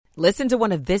Listen to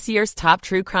one of this year's top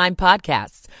true crime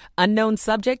podcasts. Unknown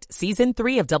Subject, Season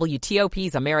 3 of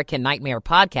WTOP's American Nightmare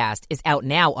podcast is out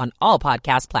now on all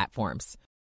podcast platforms.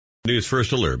 News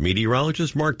First Alert,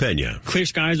 meteorologist Mark Pena. Clear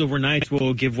skies overnight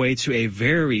will give way to a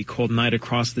very cold night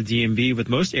across the DMV, with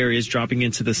most areas dropping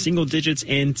into the single digits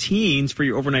and teens for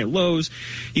your overnight lows.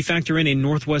 You factor in a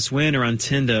northwest wind around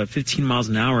 10 to 15 miles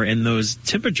an hour, and those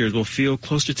temperatures will feel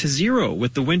closer to zero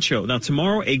with the wind chill. Now,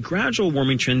 tomorrow, a gradual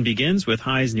warming trend begins with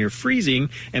highs near freezing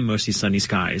and mostly sunny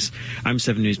skies. I'm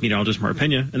 7 News meteorologist Mark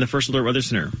Pena in the First Alert Weather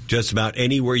Center. Just about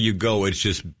anywhere you go, it's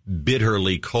just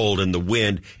bitterly cold, and the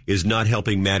wind is not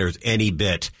helping matters any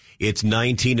bit. It's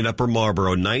 19 in Upper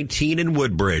Marlboro, 19 in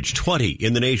Woodbridge, 20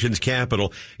 in the nation's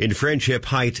capital. In Friendship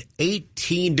Heights,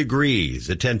 18 degrees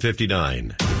at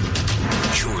 10:59.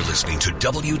 You're listening to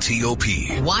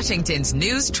WTOP, Washington's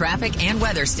news, traffic, and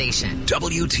weather station.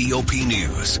 WTOP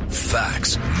News.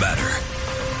 Facts matter.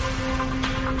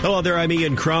 Hello there, I'm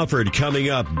Ian Crawford. Coming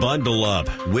up, bundle up.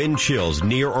 Wind chills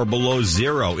near or below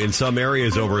zero in some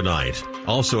areas overnight.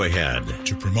 Also ahead.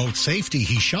 To promote safety,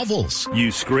 he shovels.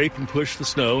 You scrape and push the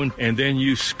snow, and then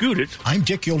you scoot it. I'm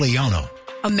Dick Iuliano.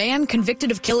 A man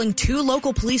convicted of killing 2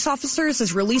 local police officers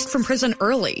is released from prison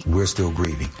early. We're still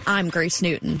grieving. I'm Grace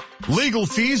Newton. Legal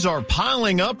fees are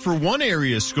piling up for one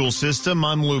area's school system.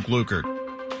 I'm Luke Lukert.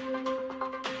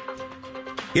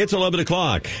 It's 11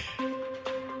 o'clock.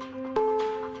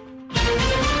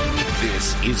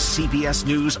 This is CBS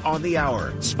News on the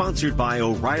Hour, sponsored by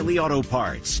O'Reilly Auto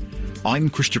Parts. I'm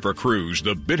Christopher Cruz.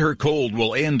 The bitter cold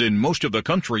will end in most of the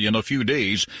country in a few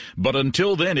days, but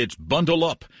until then, it's bundle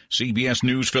up. CBS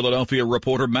News Philadelphia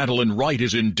reporter Madeline Wright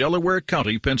is in Delaware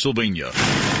County, Pennsylvania.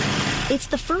 It's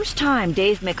the first time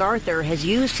Dave MacArthur has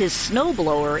used his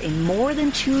snowblower in more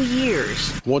than 2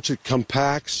 years. Once it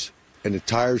compacts and the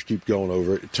tires keep going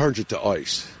over it, it turns it to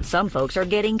ice. Some folks are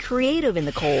getting creative in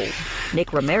the cold.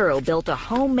 Nick Romero built a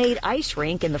homemade ice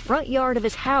rink in the front yard of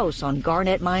his house on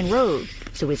Garnett Mine Road,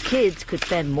 so his kids could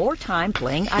spend more time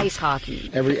playing ice hockey.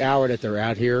 Every hour that they're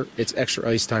out here, it's extra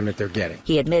ice time that they're getting.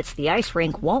 He admits the ice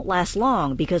rink won't last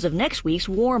long because of next week's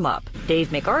warm-up.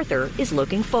 Dave MacArthur is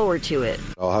looking forward to it.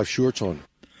 I'll have shorts on.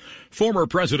 Former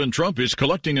President Trump is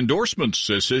collecting endorsements,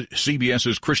 says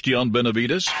CBS's Christian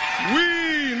Benavides.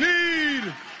 We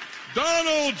need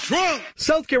Donald Trump!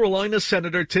 South Carolina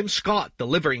Senator Tim Scott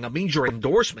delivering a major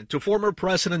endorsement to former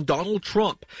President Donald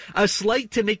Trump, a slight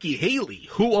to Nikki Haley,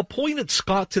 who appointed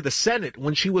Scott to the Senate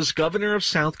when she was governor of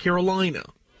South Carolina.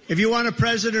 If you want a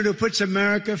president who puts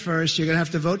America first, you're going to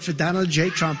have to vote for Donald J.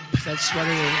 Trump. That's what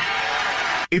it is.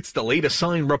 It's the latest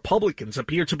sign Republicans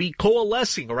appear to be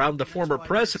coalescing around the former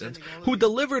president, who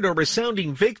delivered a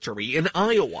resounding victory in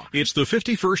Iowa. It's the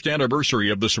 51st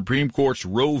anniversary of the Supreme Court's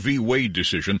Roe v. Wade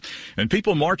decision, and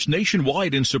people marched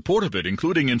nationwide in support of it,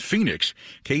 including in Phoenix.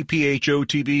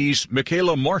 KPHO-TV's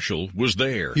Michaela Marshall was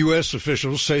there. U.S.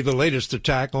 officials say the latest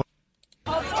attack on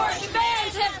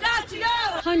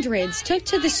Hundreds took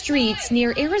to the streets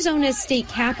near Arizona's state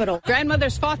capitol.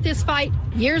 Grandmothers fought this fight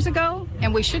years ago,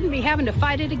 and we shouldn't be having to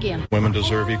fight it again. Women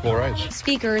deserve equal rights.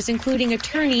 Speakers, including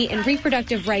attorney and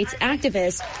reproductive rights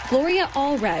activist Gloria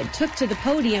Allred, took to the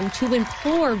podium to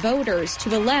implore voters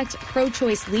to elect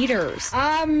pro-choice leaders.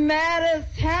 I'm mad as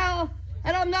hell,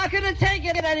 and I'm not going to take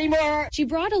it anymore. She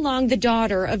brought along the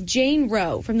daughter of Jane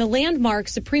Roe from the landmark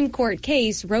Supreme Court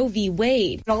case Roe v.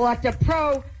 Wade. Elect a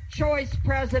pro-choice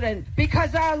president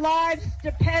because our lives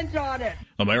depend on it.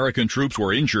 American troops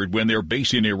were injured when their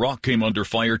base in Iraq came under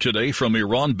fire today from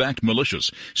Iran-backed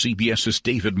militias. CBS's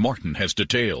David Martin has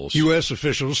details. U.S.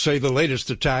 officials say the latest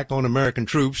attack on American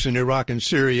troops in Iraq and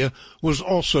Syria was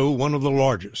also one of the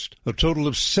largest. A total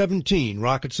of 17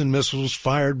 rockets and missiles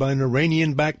fired by an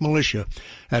Iranian-backed militia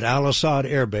at Al-Assad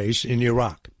Air Base in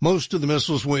Iraq. Most of the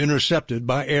missiles were intercepted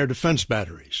by air defense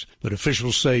batteries, but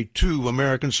officials say 2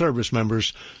 American service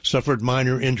members suffered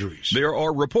minor injuries. There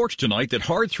are reports tonight that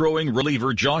hard-throwing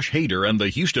reliever Josh Hader and the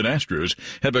Houston Astros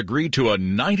have agreed to a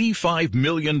 $95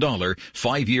 million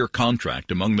 5-year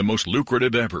contract, among the most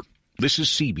lucrative ever. This is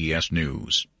CBS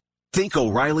News. Think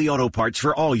O'Reilly Auto Parts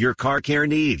for all your car care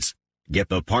needs. Get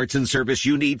the parts and service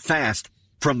you need fast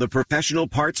from the professional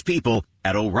parts people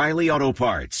at O'Reilly Auto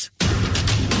Parts.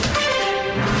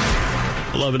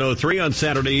 11:03 on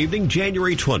Saturday evening,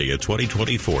 January 20th,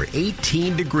 2024.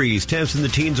 18 degrees, temps in the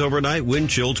teens overnight, wind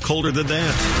chills colder than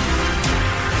that.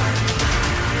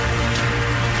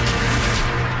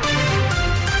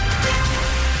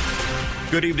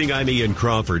 Good evening, I'm Ian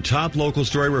Crawford. Top local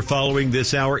story we're following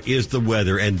this hour is the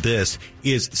weather, and this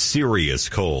is serious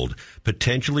cold.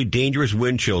 Potentially dangerous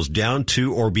wind chills down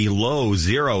to or below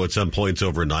zero at some points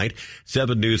overnight.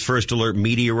 7 News First Alert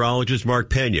meteorologist Mark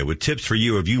Pena with tips for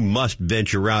you if you must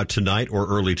venture out tonight or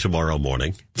early tomorrow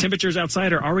morning. Temperatures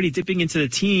outside are already dipping into the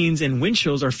teens, and wind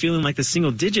chills are feeling like the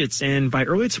single digits. And by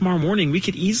early tomorrow morning, we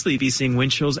could easily be seeing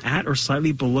wind chills at or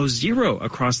slightly below zero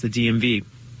across the DMV.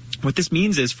 What this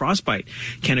means is frostbite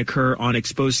can occur on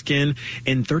exposed skin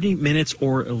in 30 minutes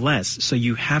or less. So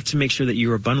you have to make sure that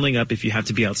you are bundling up if you have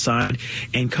to be outside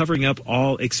and covering up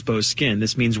all exposed skin.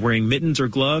 This means wearing mittens or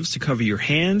gloves to cover your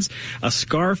hands, a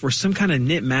scarf or some kind of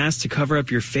knit mask to cover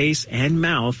up your face and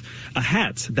mouth, a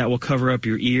hat that will cover up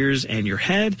your ears and your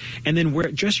head, and then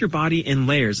dress your body in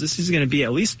layers. This is going to be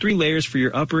at least 3 layers for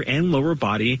your upper and lower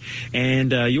body,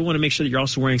 and you'll want to make sure that you're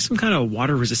also wearing some kind of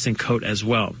water-resistant coat as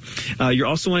well. You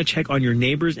also want to check on your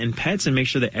neighbors and pets and make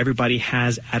sure that everybody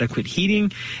has adequate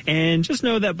heating. And just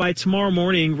know that by tomorrow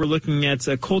morning, we're looking at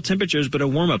cold temperatures, but a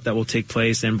warm-up that will take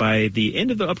place. And by the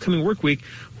end of the upcoming work week,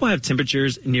 we'll have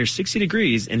temperatures near 60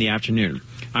 degrees in the afternoon.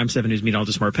 I'm 7 News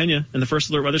meteorologist Mark Pena in the First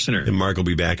Alert Weather Center. And Mark will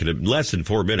be back in less than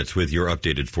 4 minutes with your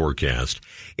updated forecast.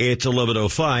 It's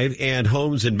 11:05, and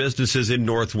homes and businesses in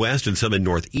Northwest and some in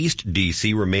Northeast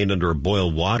D.C. remain under a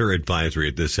boil water advisory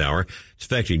at this hour. It's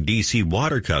affecting D.C.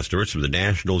 water customers from the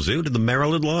National Zoo to the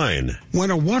Maryland line. When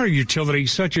a water utility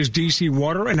such as D.C.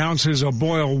 Water announces a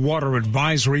boil water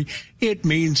advisory, it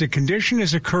means a condition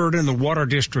has occurred in the water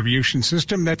distribution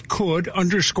system that could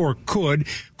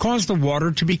cause the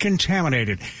water to be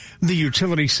contaminated. The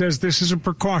utility says this is a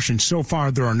precaution. So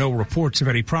far, there are no reports of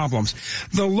any problems.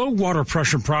 The low water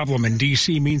pressure problem in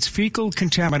D.C. means fecal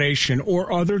contamination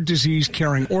or other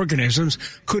disease-carrying organisms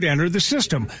could enter the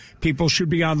system. People should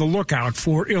be on the lookout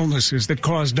for illnesses that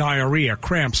cause diarrhea,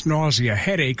 cramps, nausea,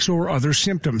 headaches, or other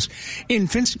symptoms.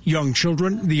 Infants, young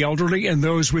children, the elderly, and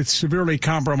those with severely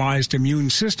compromised immune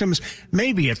systems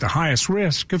may be at the highest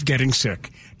risk of getting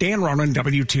sick. Dan Ronan,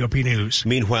 WTOP News.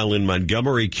 Meanwhile, in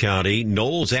Montgomery County,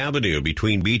 Knowles Avenue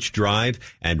between Beach Drive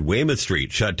and Weymouth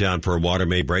Street shut down for a water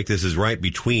main break. This is right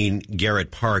between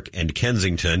Garrett Park and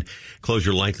Kensington.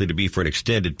 Closure likely to be for an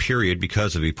extended period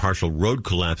because of a partial road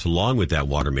collapse along with that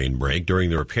water main break.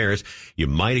 During the repairs, you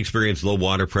might experience low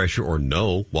water pressure or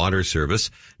no water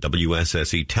service.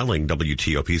 WSSE telling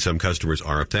WTOP some customers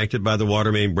are affected by the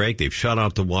water main break. They've shut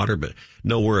off the water, but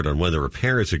no word on when the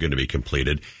repairs are going to be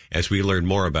completed. As we learn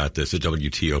more about this at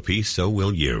WTOP, so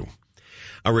will you.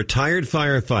 A retired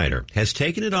firefighter has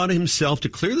taken it on himself to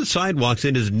clear the sidewalks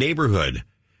in his neighborhood.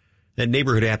 That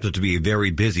neighborhood happens to be a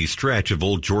very busy stretch of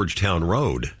Old Georgetown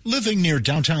Road. Living near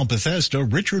downtown Bethesda,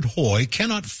 Richard Hoy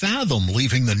cannot fathom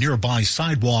leaving the nearby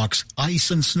sidewalks ice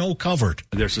and snow covered.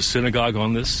 There's a synagogue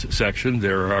on this section.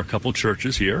 There are a couple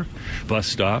churches here, bus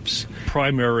stops,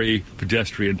 primary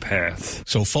pedestrian path.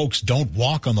 So folks don't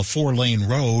walk on the 4-lane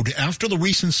road. After the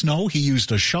recent snow, he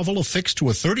used a shovel affixed to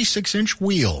a 36-inch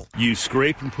wheel. You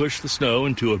scrape and push the snow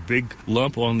into a big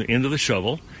lump on the end of the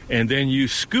shovel, and then you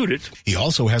scoot it. He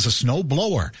also has a snow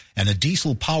blower and a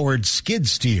diesel-powered skid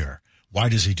steer. Why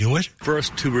does he do it?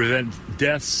 First, to prevent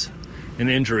deaths and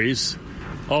injuries,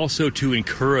 also to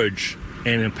encourage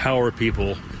and empower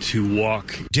people to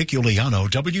walk. Dick Iuliano,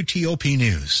 WTOP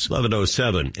News.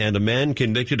 11:07, and a man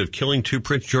convicted of killing 2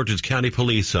 Prince George's County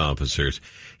police officers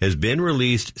has been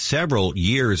released several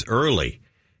years early.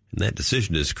 And that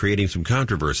decision is creating some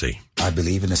controversy. I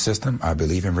believe in the system. I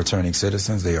believe in returning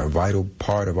citizens. They are a vital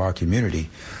part of our community.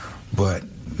 But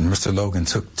Mr. Logan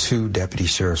took 2 deputy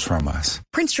sheriffs from us.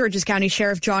 Prince George's County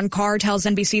Sheriff John Carr tells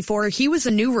NBC4 he was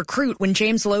a new recruit when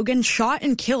James Logan shot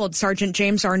and killed Sergeant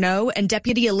James Arnault and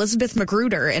Deputy Elizabeth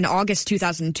Magruder in August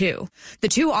 2002. The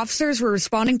 2 officers were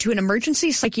responding to an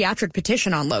emergency psychiatric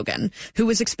petition on Logan, who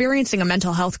was experiencing a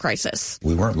mental health crisis.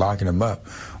 We weren't locking him up.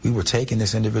 We were taking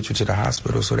this individual to the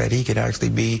hospital so that he could actually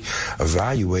be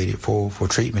evaluated for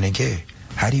treatment and care.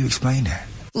 How do you explain that?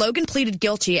 Logan pleaded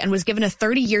guilty and was given a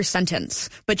 30-year sentence.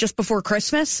 But just before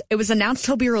Christmas, it was announced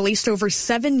he'll be released over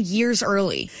 7 years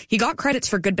early. He got credits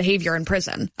for good behavior in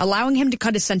prison, allowing him to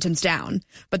cut his sentence down.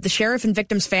 But the sheriff and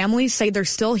victims' families say they're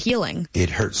still healing. It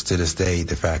hurts to this day,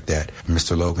 the fact that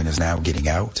Mr. Logan is now getting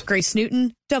out. Grace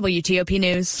Newton, WTOP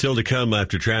News. Still to come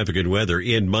after traffic and weather.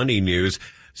 In Money News,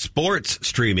 sports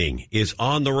streaming is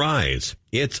on the rise.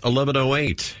 It's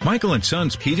 11:08. Michael &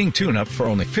 Son's heating tune-up for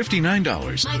only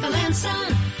 $59. Michael &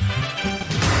 Son.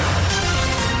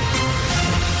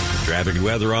 Traffic and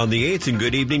weather on the 8th, and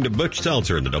good evening to Butch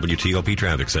Seltzer in the WTOP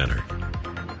Traffic Center.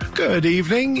 Good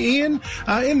evening, Ian.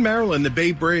 In Maryland, the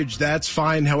Bay Bridge, that's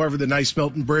fine. However, the Nice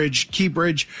Milton Bridge, Key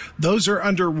Bridge, those are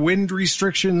under wind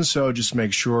restrictions, so just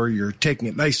make sure you're taking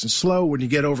it nice and slow when you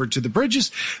get over to the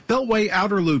bridges. Beltway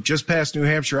Outer Loop, just past New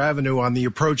Hampshire Avenue on the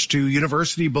approach to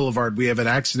University Boulevard. We have an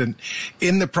accident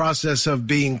in the process of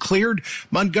being cleared.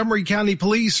 Montgomery County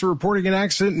Police are reporting an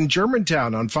accident in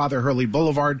Germantown on Father Hurley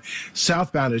Boulevard,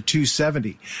 southbound at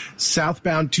 270.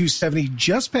 Southbound 270,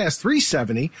 just past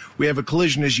 370, we have a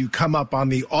collision as you come up on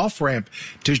the off-ramp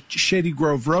to Shady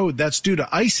Grove Road. That's due to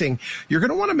icing. You're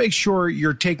going to want to make sure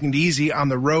you're taking it easy on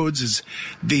the roads as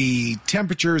the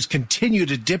temperatures continue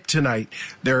to dip tonight.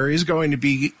 There is going to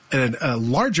be a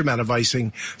large amount of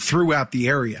icing throughout the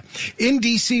area. In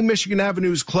D.C., Michigan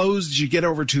Avenue is closed as you get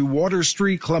over to Water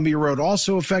Street. Columbia Road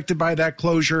also affected by that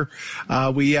closure.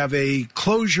 We have a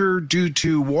closure due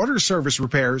to water service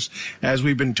repairs, as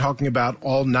we've been talking about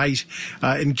all night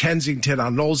in Kensington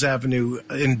on Knowles Avenue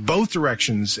in both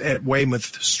directions at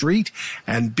Weymouth Street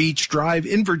and Beach Drive.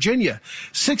 In Virginia,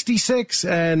 66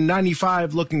 and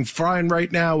 95 looking fine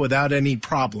right now without any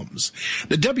problems.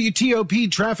 The WTOP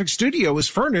traffic studio is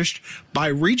furnished by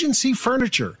Regency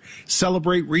Furniture.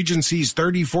 Celebrate Regency's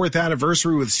 34th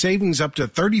anniversary with savings up to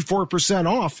 34%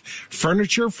 off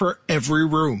furniture for every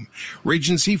room.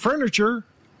 Regency Furniture,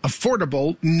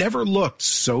 affordable, never looked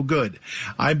so good.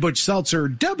 I'm Butch Seltzer,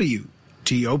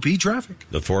 WTOP Traffic.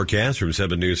 The forecast from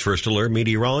 7 News First Alert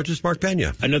meteorologist Mark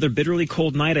Pena. Another bitterly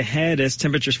cold night ahead as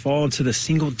temperatures fall into the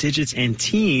single digits and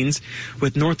teens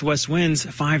with northwest winds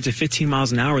 5 to 15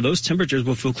 miles an hour. Those temperatures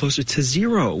will feel closer to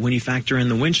zero when you factor in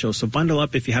the wind chill. So bundle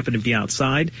up if you happen to be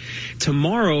outside.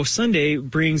 Tomorrow, Sunday,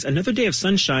 brings another day of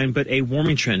sunshine, but a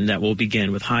warming trend that will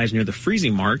begin with highs near the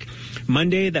freezing mark.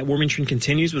 Monday, that warming trend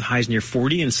continues with highs near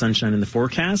 40 and sunshine in the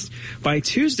forecast. By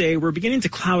Tuesday, we're beginning to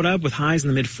cloud up with highs in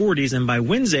the mid-40s, and by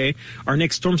Wednesday, our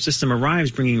next storm system arrives,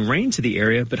 bringing rain to the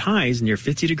area, but highs near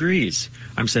 50 degrees.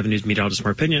 I'm 7 News meteorologist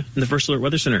Mark Pena in the First Alert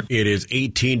Weather Center. It is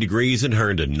 18 degrees in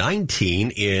Herndon,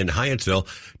 19 in Hyattsville,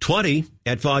 20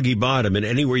 at Foggy Bottom. And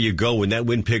anywhere you go, when that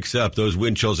wind picks up, those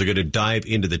wind chills are going to dive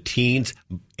into the teens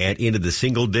and into the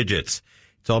single digits.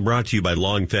 It's all brought to you by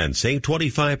Long Fence. Save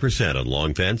 25% on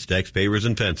Long Fence, decks, pavers,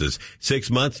 and fences. 6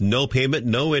 months, no payment,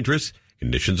 no interest.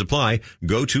 Conditions apply.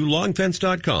 Go to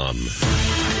longfence.com.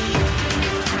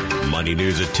 Money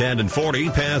News at 10 and 40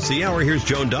 past the hour. Here's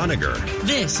Joan Doniger.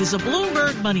 This is a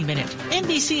Bloomberg Money Minute.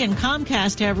 NBC and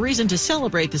Comcast have reason to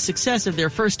celebrate the success of their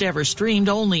first ever streamed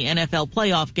only NFL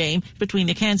playoff game between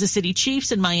the Kansas City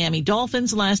Chiefs and Miami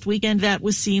Dolphins last weekend that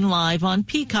was seen live on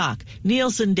Peacock.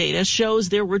 Nielsen data shows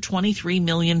there were 23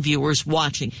 million viewers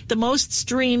watching, the most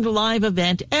streamed live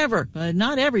event ever, but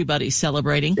not everybody's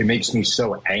celebrating. It makes me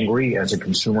so angry as a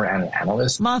consumer and an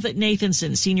analyst.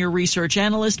 MoffettNathanson senior research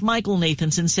analyst Michael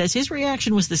Nathanson says his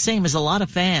reaction was the same as a lot of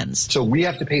fans. So we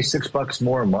have to pay $6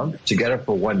 more a month to get it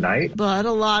for one night? But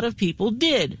a lot of people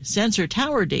did. Sensor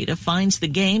Tower data finds the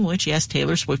game, which, yes,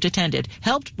 Taylor Swift attended,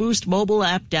 helped boost mobile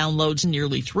app downloads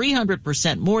nearly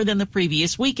 300% more than the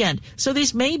previous weekend. So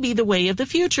this may be the way of the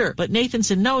future. But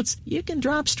Nathanson notes you can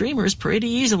drop streamers pretty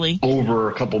easily. Over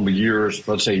a couple of years,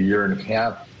 let's say a year and a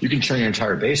half, you can turn your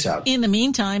entire base out. In the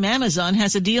meantime, Amazon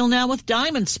has a deal now with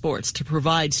Diamond Sports to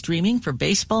provide streaming for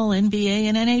baseball, NBA,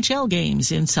 and NHL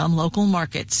games in some local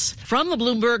markets. From the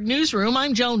Bloomberg Newsroom,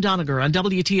 I'm Joan Doniger on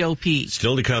WTOP.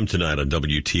 Still to come tonight on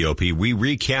WTOP, we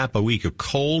recap a week of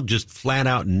cold, just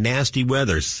flat-out nasty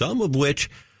weather, some of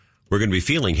which we're going to be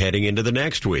feeling heading into the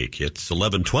next week. It's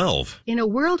 11:12. In a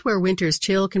world where winter's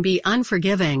chill can be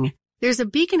unforgiving, there's a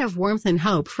beacon of warmth and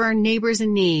hope for our neighbors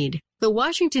in need. The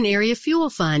Washington Area Fuel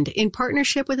Fund, in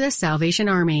partnership with the Salvation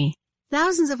Army.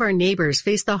 Thousands of our neighbors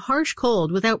face the harsh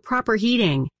cold without proper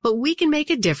heating, but we can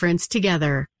make a difference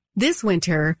together. This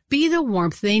winter, be the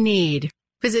warmth they need.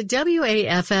 Visit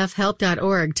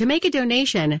waffhelp.org to make a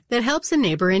donation that helps a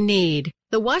neighbor in need.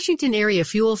 The Washington Area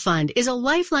Fuel Fund is a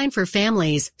lifeline for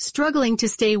families struggling to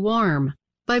stay warm.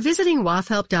 By visiting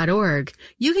waffhelp.org,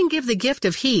 you can give the gift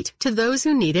of heat to those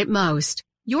who need it most.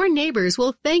 Your neighbors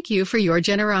will thank you for your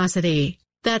generosity.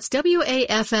 That's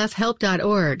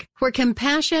waffhelp.org, where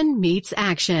compassion meets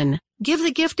action. Give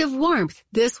the gift of warmth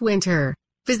this winter.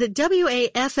 Visit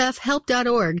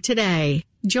waffhelp.org today.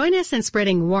 Join us in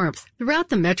spreading warmth throughout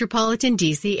the metropolitan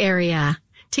D.C. area.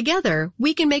 Together,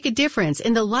 we can make a difference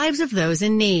in the lives of those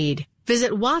in need.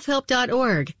 Visit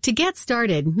waffhelp.org to get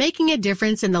started making a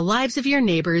difference in the lives of your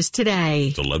neighbors today.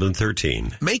 It's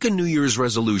 11:13. Make a New Year's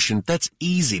resolution that's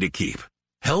easy to keep.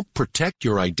 Help protect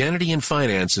your identity and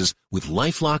finances with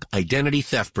LifeLock Identity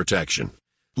Theft Protection.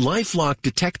 LifeLock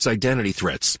detects identity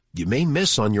threats you may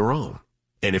miss on your own.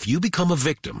 And if you become a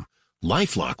victim,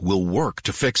 LifeLock will work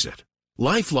to fix it.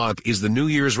 LifeLock is the New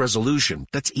Year's resolution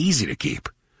that's easy to keep.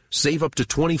 Save up to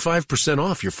 25%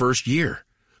 off your first year.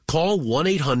 Call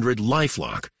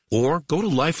 1-800-LifeLock or go to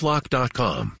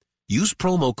lifelock.com. Use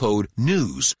promo code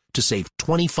NEWS to save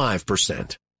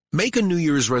 25%. Make a New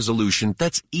Year's resolution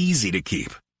that's easy to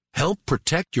keep. Help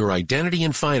protect your identity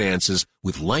and finances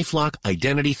with LifeLock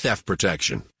Identity Theft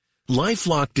Protection.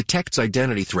 LifeLock detects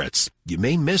identity threats you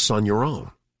may miss on your own.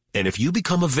 And if you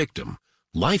become a victim,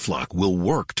 LifeLock will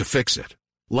work to fix it.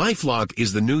 LifeLock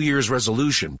is the New Year's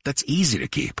resolution that's easy to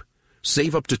keep.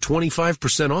 Save up to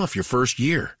 25% off your first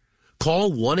year.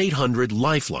 Call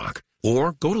 1-800-LifeLock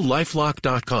or go to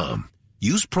lifelock.com.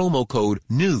 Use promo code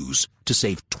NEWS to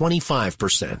save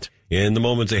 25%. In the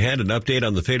moments ahead, an update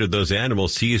on the fate of those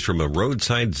animals seized from a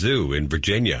roadside zoo in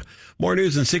Virginia. More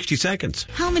news in 60 seconds.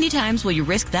 How many times will you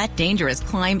risk that dangerous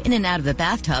climb in and out of the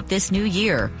bathtub this new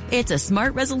year? It's a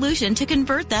smart resolution to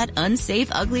convert that unsafe,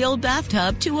 ugly old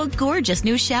bathtub to a gorgeous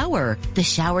new shower. The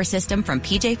shower system from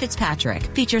PJ Fitzpatrick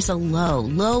features a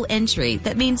low entry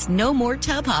that means no more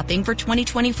tub hopping for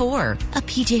 2024. A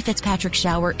PJ Fitzpatrick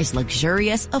shower is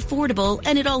luxurious, affordable,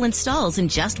 and it all installs in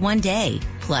just one day.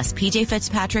 Plus, PJ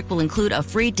Fitzpatrick will include a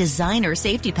free designer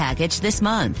safety package this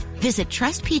month. Visit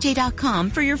trustpj.com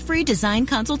for your free design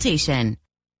consultation.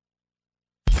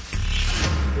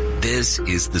 This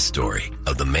is the story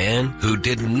of the man who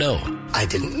didn't know. I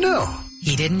didn't know.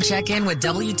 He didn't check in with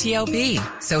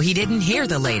WTOP, so he didn't hear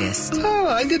the latest. Oh,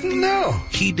 I didn't know.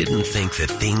 He didn't think that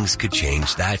things could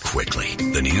change that quickly.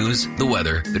 The news, the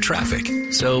weather, the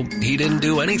traffic. So he didn't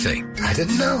do anything. I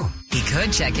didn't know. He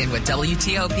could check in with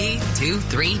WTOP 2,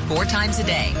 3, 4 times a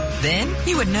day. Then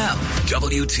he would know.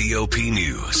 WTOP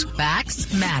News.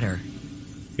 Facts matter.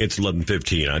 It's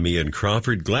 11:15. I'm Ian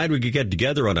Crawford. Glad we could get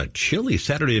together on a chilly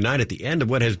Saturday night at the end of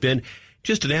what has been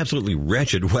just an absolutely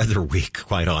wretched weather week,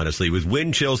 quite honestly, with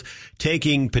wind chills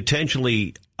taking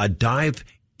potentially a dive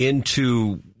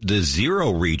into the zero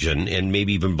region and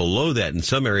maybe even below that in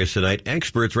some areas tonight.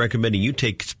 Experts recommending you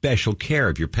take special care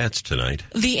of your pets tonight.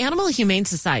 The Animal Humane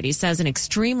Society says in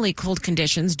extremely cold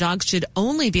conditions, dogs should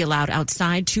only be allowed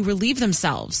outside to relieve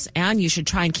themselves. And you should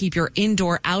try and keep your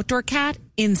indoor-outdoor cat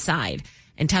inside.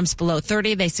 In temps below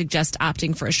 30, they suggest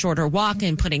opting for a shorter walk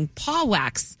and putting paw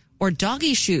wax or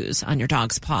doggy shoes on your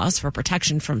dog's paws for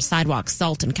protection from sidewalk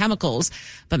salt and chemicals.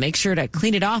 But make sure to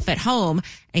clean it off at home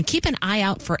and keep an eye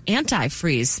out for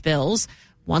antifreeze spills.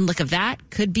 One lick of that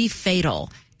could be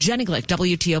fatal. Jenny Glick,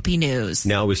 WTOP News.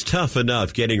 Now, it was tough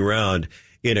enough getting around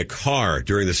in a car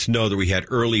during the snow that we had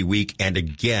early week and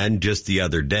again just the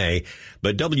other day.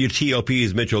 But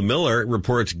WTOP's Mitchell Miller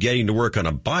reports getting to work on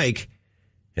a bike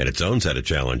had its own set of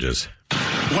challenges.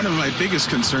 One of my biggest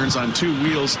concerns on two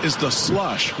wheels is the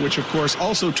slush, which of course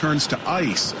also turns to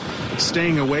ice.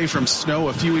 Staying away from snow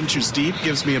a few inches deep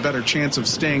gives me a better chance of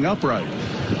staying upright.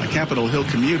 My Capitol Hill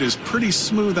commute is pretty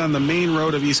smooth on the main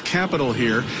road of East Capitol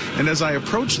here, and as I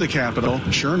approach the Capitol,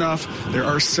 sure enough, there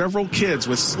are several kids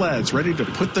with sleds ready to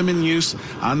put them in use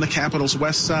on the Capitol's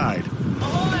west side.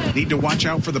 Need to watch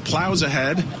out for the plows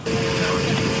ahead,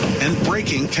 and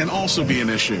braking can also be an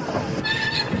issue.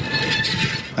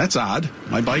 That's odd.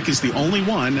 My bike is the only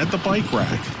one at the bike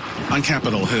rack. On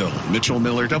Capitol Hill, Mitchell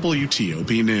Miller,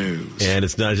 WTOP News. And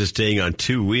it's not just staying on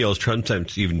two wheels.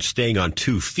 Sometimes even staying on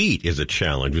 2 feet is a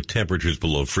challenge with temperatures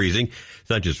below freezing. It's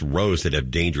not just roads that have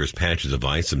dangerous patches of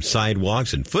ice. Some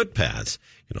sidewalks and footpaths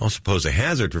can also pose a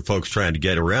hazard for folks trying to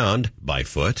get around by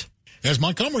foot. As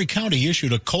Montgomery County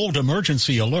issued a cold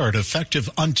emergency alert effective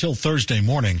until Thursday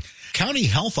morning, County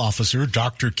Health Officer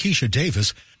Dr. Keisha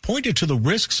Davis pointed to the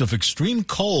risks of extreme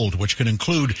cold, which can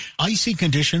include icy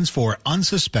conditions for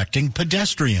unsuspecting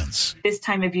pedestrians. This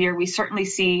time of year, we certainly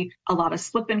see a lot of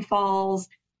slip and falls,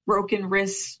 broken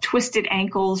wrists, twisted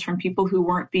ankles from people who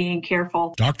weren't being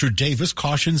careful. Dr. Davis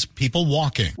cautions people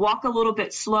walking. Walk a little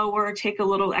bit slower, take a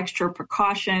little extra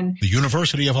precaution. The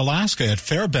University of Alaska at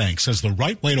Fairbanks says the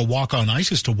right way to walk on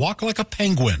ice is to walk like a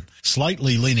penguin,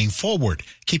 slightly leaning forward,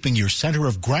 keeping your center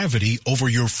of gravity over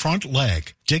your front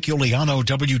leg. Dick Iuliano,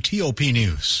 WTOP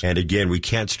News. And again, we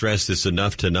can't stress this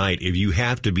enough tonight. If you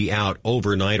have to be out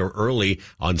overnight or early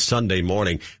on Sunday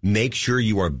morning, make sure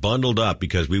you are bundled up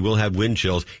because we will have wind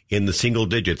chills in the single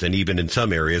digits and even in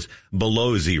some areas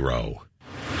below zero.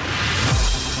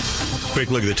 Quick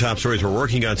look at the top stories we're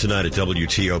working on tonight at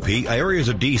WTOP. Areas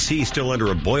of D.C. still under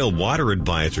a boil water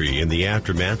advisory in the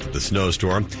aftermath of the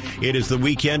snowstorm. It is the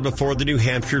weekend before the New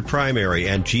Hampshire primary,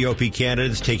 and GOP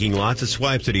candidates taking lots of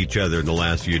swipes at each other in the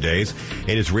last few days.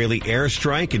 An Israeli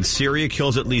airstrike in Syria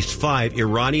kills at least 5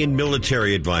 Iranian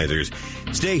military advisors.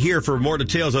 Stay here for more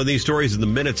details on these stories in the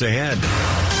minutes ahead.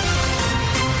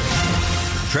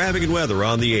 Traffic and weather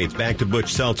on the 8th. Back to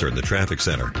Butch Seltzer in the traffic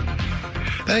center.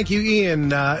 Thank you,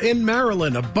 Ian. In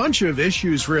Maryland, a bunch of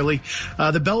issues, really.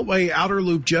 The Beltway Outer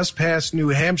Loop just past New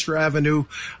Hampshire Avenue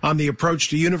on the approach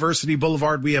to University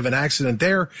Boulevard. We have an accident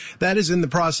there. That is in the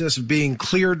process of being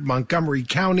cleared. Montgomery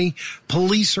County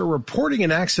police are reporting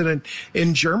an accident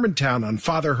in Germantown on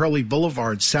Father Hurley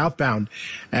Boulevard, southbound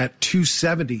at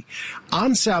 270.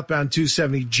 On southbound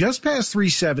 270, just past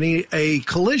 370, a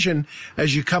collision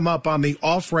as you come up on the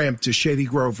off-ramp to Shady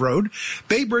Grove Road.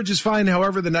 Bay Bridge is fine.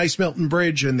 However, the Nice Milton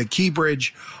Bridge and the Key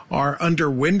Bridge are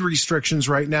under wind restrictions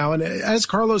right now. And as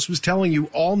Carlos was telling you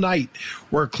all night,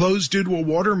 we're closed due to a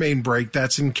water main break.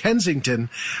 That's in Kensington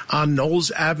on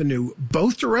Knowles Avenue,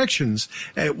 both directions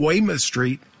at Weymouth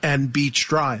Street and Beach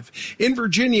Drive. In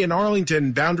Virginia and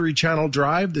Arlington, Boundary Channel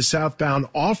Drive, the southbound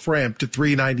off-ramp to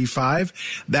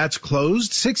 395, that's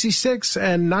closed. 66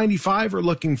 and 95 are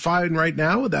looking fine right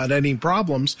now without any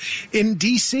problems. In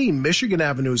D.C., Michigan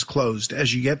Avenue is closed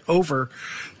as you get over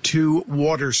to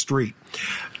Water Street.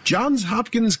 Johns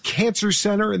Hopkins Cancer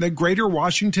Center in the greater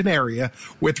Washington area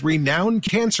with renowned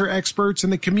cancer experts in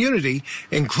the community,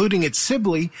 including at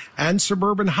Sibley and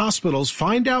suburban hospitals.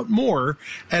 Find out more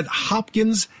at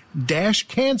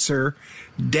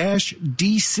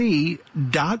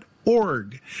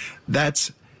hopkins-cancer-dc.org.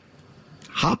 That's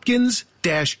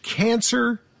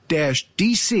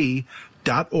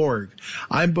hopkins-cancer-dc.org.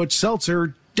 I'm Butch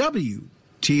Seltzer,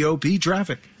 WTOP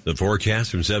Traffic. The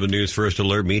forecast from 7 News First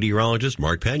Alert meteorologist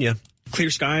Mark Pena. Clear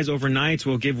skies overnight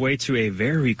will give way to a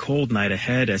very cold night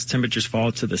ahead as temperatures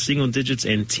fall to the single digits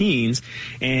and teens.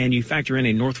 And you factor in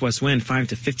a northwest wind 5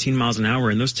 to 15 miles an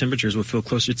hour, and those temperatures will feel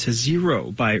closer to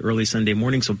zero by early Sunday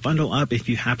morning. So bundle up if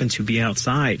you happen to be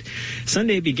outside.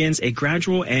 Sunday begins a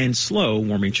gradual and slow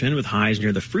warming trend with highs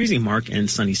near the freezing mark and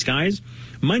sunny skies.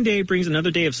 Monday brings another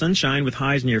day of sunshine with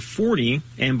highs near 40,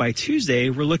 and by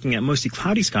Tuesday, we're looking at mostly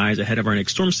cloudy skies ahead of our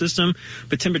next storm system,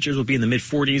 but temperatures will be in the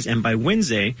mid-40s, and by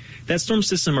Wednesday, that storm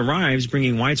system arrives,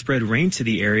 bringing widespread rain to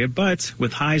the area, but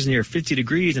with highs near 50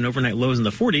 degrees and overnight lows in the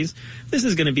 40s, this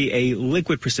is going to be a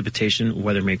liquid precipitation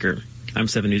weather maker. I'm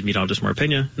 7 News meteorologist Mark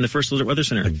Pena in the First Alert Weather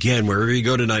Center. Again, wherever you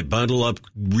go tonight, bundle up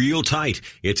real tight.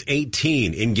 It's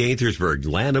 18 in Gaithersburg,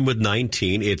 Lanham with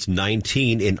 19. It's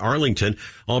 19 in Arlington.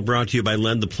 All brought to you by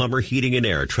Len the Plumber Heating and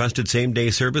Air. Trusted same-day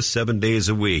service 7 days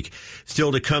a week.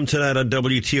 Still to come tonight on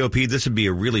WTOP, this would be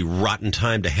a really rotten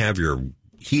time to have your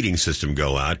heating system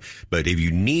go out. But if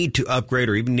you need to upgrade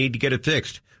or even need to get it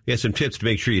fixed, we have some tips to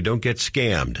make sure you don't get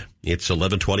scammed. It's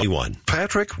 11:21.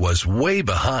 Patrick was way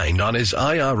behind on his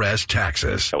IRS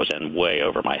taxes. I was in way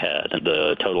over my head.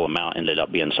 The total amount ended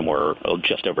up being somewhere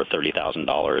just over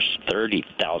 $30,000.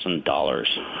 $30,000.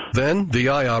 Then the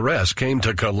IRS came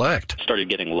to collect. Started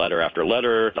getting letter after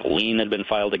letter. A lien had been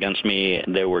filed against me.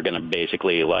 They were going to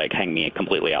basically hang me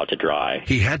completely out to dry.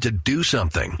 He had to do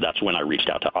something. That's when I reached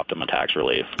out to Optima Tax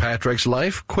Relief. Patrick's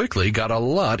life quickly got a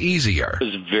lot easier. It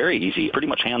was very easy, pretty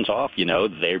much hands off.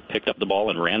 They picked up the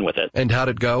ball and ran with it. And how'd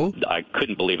it go? I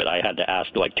couldn't believe it. I had to ask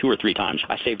 2 or 3 times.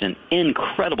 I saved an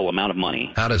incredible amount of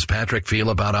money. How does Patrick feel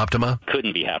about Optima?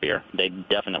 Couldn't be happier. They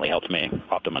definitely helped me.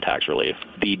 Optima Tax Relief,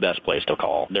 the best place to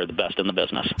call. They're the best in the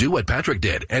business. Do what Patrick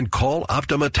did and call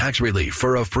Optima Tax Relief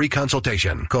for a free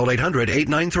consultation. Call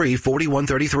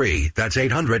 800-893-4133. That's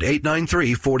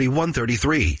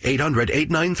 800-893-4133.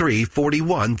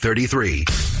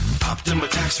 800-893-4133. Optima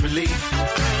Tax Relief.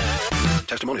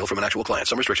 Testimonial from an actual client.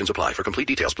 Some restrictions apply. For complete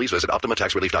details, please visit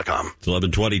OptimaTaxRelief.com. It's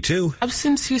 11:22.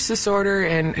 Substance use disorder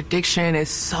and addiction is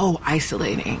so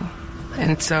isolating.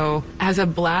 And so, as a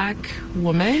Black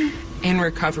woman in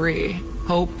recovery,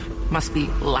 hope must be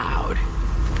loud.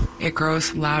 It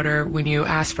grows louder when you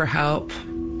ask for help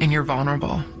and you're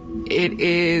vulnerable. It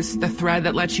is the thread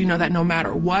that lets you know that no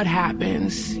matter what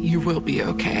happens, you will be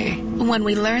okay. When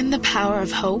we learn the power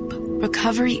of hope,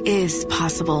 recovery is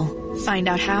possible. Find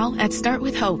out how at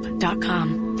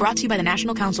startwithhope.com. Brought to you by the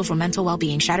National Council for Mental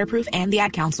Wellbeing, Shatterproof, and the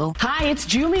Ad Council. Hi, it's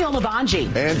Julie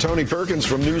Olabanji. And Tony Perkins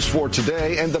from News 4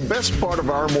 Today. And the best part of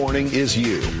our morning is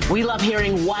you. We love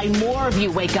hearing why more of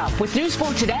you wake up with News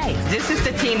 4 Today. This is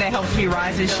the team that helps me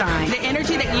rise and shine. The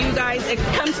energy that you guys, it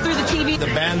comes through the TV. The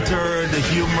banter, the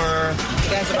humor.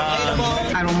 That's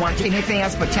relatable. I don't watch anything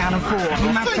else but Channel 4.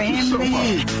 You're my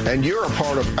family. And you're a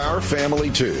part of our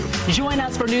family, too. Join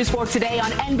us for News 4 Today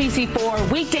on NBC4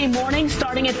 weekday mornings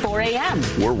starting at 4 a.m.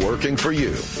 We're working for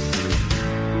you.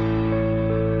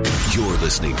 You're listening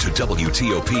listening to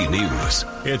WTOP News.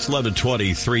 It's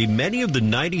 11:23. Many of the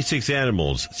 96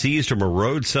 animals seized from a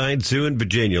roadside zoo in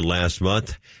Virginia last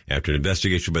month after an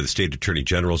investigation by the state attorney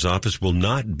general's office will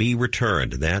not be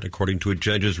returned. That, according to a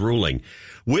judge's ruling.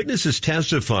 Witnesses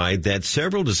testified that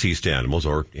several deceased animals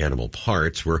or animal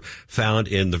parts were found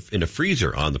in a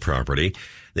freezer on the property.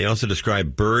 They also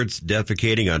described birds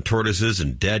defecating on tortoises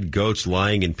and dead goats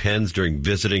lying in pens during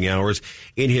visiting hours.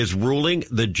 In his ruling,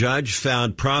 the judge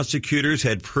found prosecutors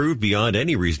had proved beyond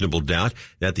any reasonable doubt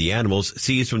that the animals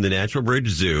seized from the Natural Bridge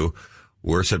Zoo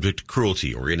were subject to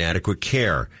cruelty or inadequate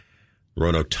care. The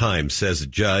Roanoke Times says the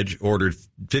judge ordered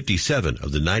 57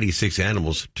 of the 96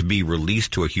 animals to be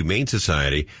released to a humane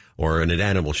society or in an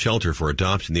animal shelter for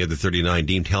adoption. The other 39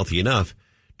 deemed healthy enough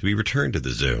to be returned to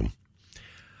the zoo.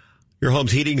 Your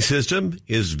home's heating system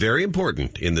is very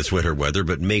important in this winter weather,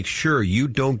 but make sure you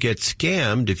don't get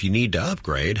scammed if you need to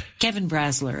upgrade. Kevin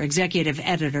Brasler, executive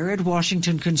editor at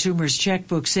Washington Consumers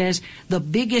Checkbook, says the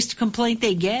biggest complaint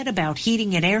they get about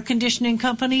heating and air conditioning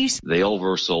companies? They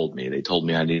oversold me. They told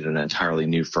me I needed an entirely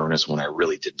new furnace when I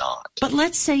really did not. But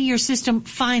let's say your system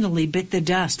finally bit the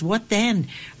dust. What then?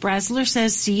 Brasler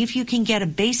says see if you can get a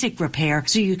basic repair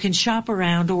so you can shop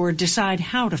around or decide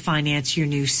how to finance your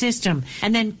new system.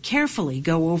 And then carefully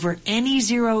go over any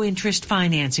zero-interest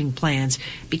financing plans,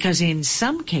 because in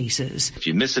some cases, if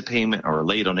you miss a payment or are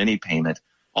late on any payment,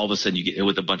 all of a sudden you get hit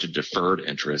with a bunch of deferred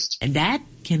interest. And that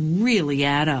can really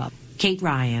add up. Kate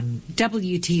Ryan,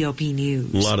 WTOP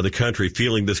News. A lot of the country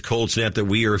feeling this cold snap that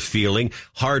we are feeling.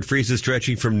 Hard freezes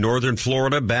stretching from northern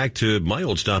Florida back to my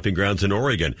old stomping grounds in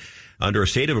Oregon. Under a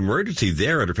state of emergency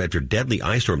there after deadly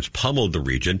ice storms pummeled the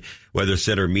region. Weather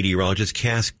Center meteorologist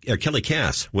Kelly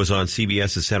Cass was on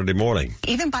CBS's Saturday Morning.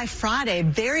 Even by Friday,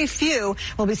 very few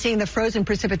will be seeing the frozen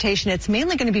precipitation. It's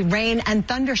mainly going to be rain and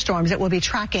thunderstorms that we'll be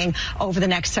tracking over the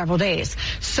next several days.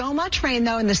 So much rain,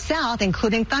 though, in the south,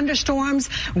 including thunderstorms,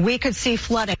 we could see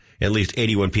flooding. At least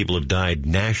 81 people have died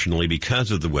nationally because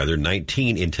of the weather,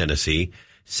 19 in Tennessee,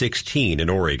 16 in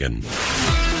Oregon.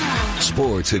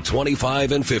 Sports at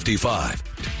 25 and 55.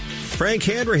 Frank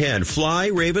Hanrahan, fly,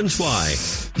 Ravens, fly.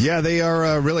 Yeah, they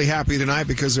are really happy tonight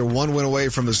because they're one win away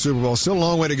from the Super Bowl. Still a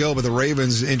long way to go, but the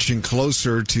Ravens inching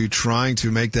closer to trying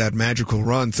to make that magical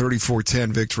run.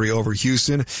 34-10 victory over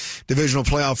Houston. Divisional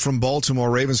playoff from Baltimore.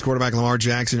 Ravens quarterback Lamar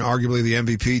Jackson, arguably the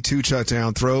MVP. 2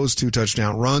 touchdown throws, 2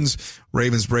 touchdown runs.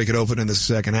 Ravens break it open in the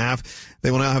second half.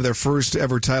 They will now have their first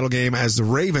ever title game as the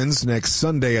Ravens next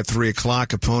Sunday at 3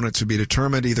 o'clock. Opponent to be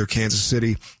determined, either Kansas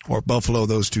City or Buffalo.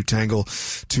 Those two tangle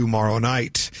tomorrow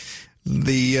night.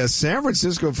 The San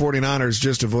Francisco 49ers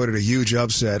just avoided a huge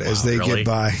upset as they get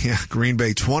by Green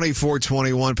Bay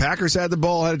 24-21. Packers had the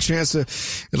ball, had a chance to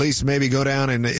at least maybe go down and